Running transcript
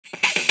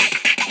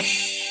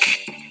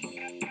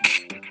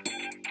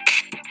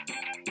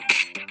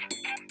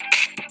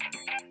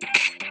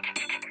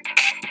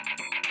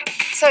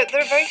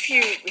there are very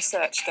few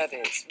research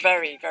studies,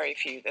 very, very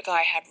few, that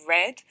I have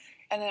read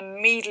and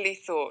immediately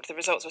thought the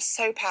results were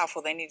so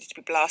powerful they needed to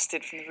be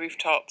blasted from the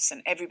rooftops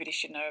and everybody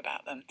should know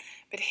about them.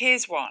 But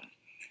here's one.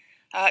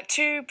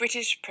 Two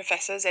British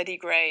professors, Eddie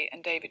Gray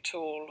and David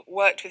Tall,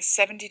 worked with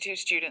 72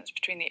 students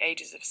between the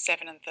ages of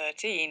 7 and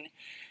 13,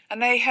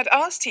 and they had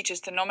asked teachers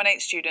to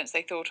nominate students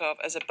they thought of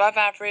as above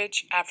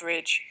average,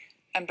 average,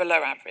 and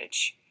below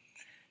average.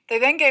 They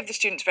then gave the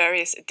students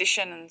various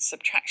addition and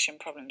subtraction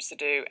problems to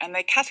do, and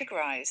they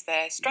categorised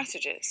their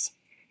strategies.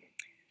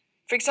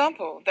 For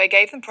example, they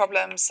gave them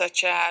problems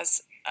such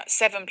as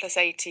 7 plus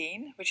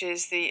 18, which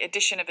is the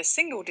addition of a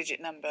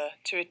single-digit number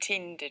to a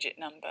teen-digit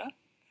number,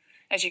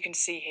 as you can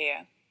see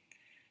here.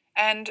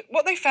 And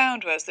what they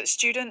found was that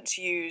students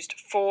used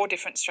 4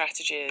 different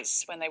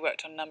strategies when they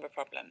worked on number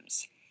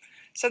problems.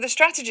 So the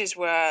strategies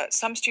were,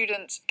 some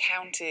students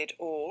counted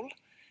all.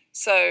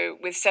 So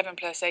with 7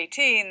 plus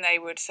 18, they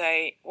would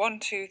say 1,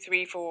 2,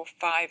 3, 4,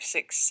 5,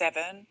 6,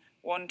 7,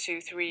 1, 2,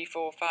 3,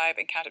 4, 5,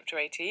 and count up to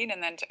 18.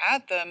 And then to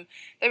add them,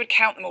 they would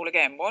count them all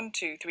again, 1,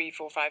 2, 3,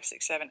 4, 5,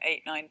 6, 7,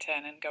 8, 9,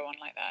 10, and go on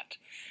like that.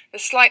 The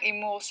slightly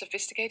more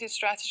sophisticated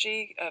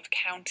strategy of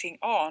counting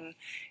on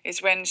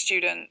is when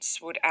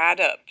students would add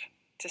up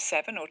to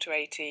 7 or to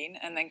 18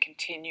 and then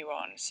continue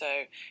on.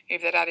 So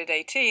if they'd added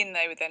 18,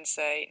 they would then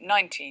say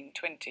 19,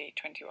 20,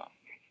 21.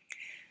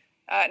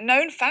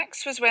 Known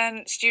facts was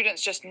when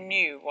students just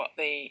knew what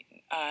the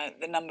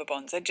number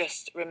bonds, they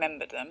just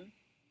remembered them.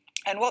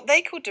 And what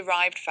they called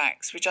derived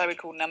facts, which I would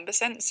call number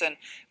sense, and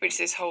which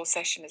this whole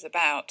session is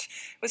about,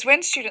 was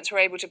when students were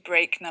able to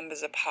break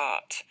numbers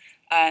apart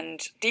and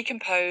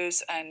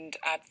decompose and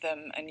add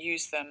them and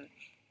use them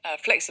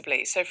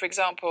flexibly. So, for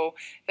example,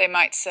 they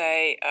might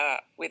say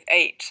with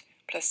 8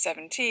 plus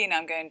 17,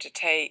 I'm going to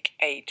take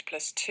 8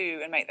 plus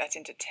 2 and make that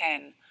into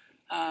 10.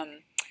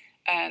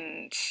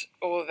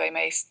 Or they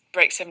may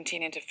break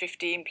 17 into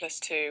 15 plus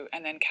 2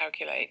 and then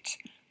calculate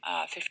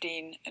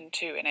 15 and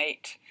 2 and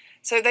 8.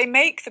 So they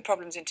make the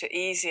problems into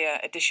easier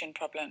addition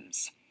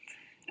problems.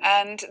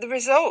 And the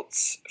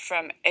results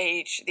from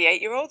the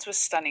 8-year-olds was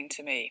stunning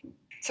to me.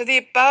 So the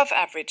above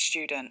average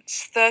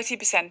students,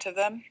 30% of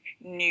them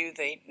knew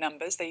the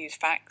numbers, they used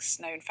facts,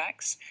 known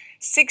facts.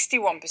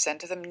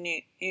 61% of them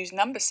used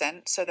number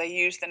sense, so they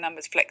used the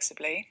numbers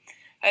flexibly.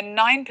 And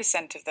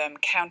 9% of them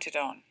counted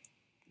on.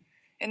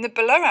 In the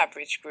below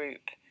average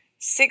group,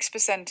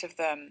 6% of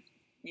them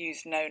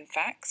used known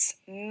facts,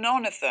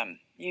 none of them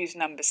used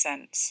number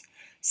sense.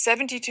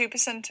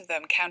 72% of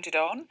them counted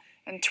on,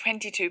 and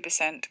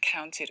 22%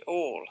 counted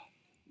all.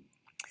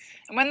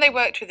 And when they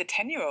worked with the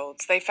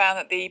 10-year-olds, they found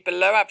that the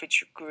below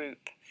average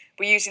group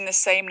were using the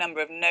same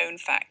number of known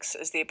facts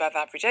as the above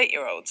average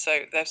 8-year-olds,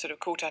 so they're sort of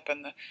caught up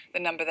on the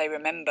number they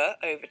remember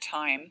over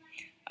time.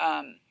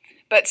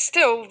 But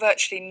still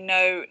virtually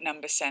no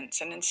number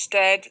sense, and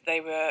instead they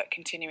were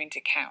continuing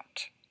to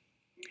count.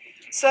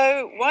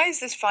 So why is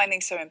this finding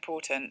so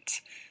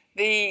important?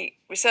 The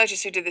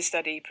researchers who did this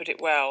study put it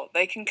well.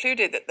 They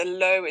concluded that the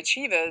low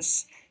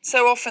achievers,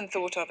 so often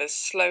thought of as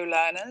slow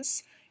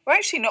learners, were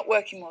actually not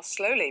working more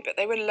slowly, but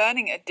they were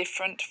learning a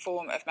different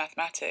form of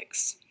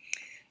mathematics.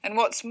 And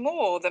what's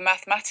more, the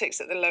mathematics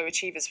that the low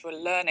achievers were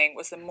learning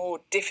was the more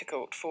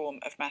difficult form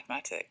of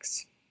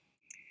mathematics.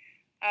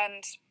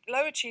 And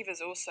low achievers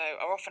also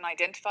are often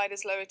identified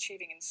as low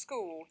achieving in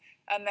school,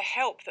 and the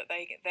help that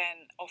they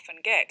then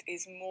often get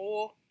is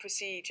more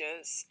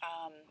procedures,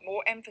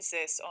 more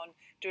emphasis on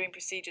doing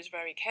procedures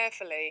very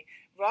carefully,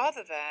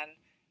 rather than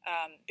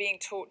being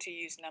taught to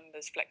use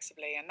numbers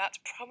flexibly. And that's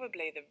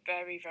probably the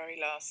very, very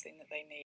last thing that they need.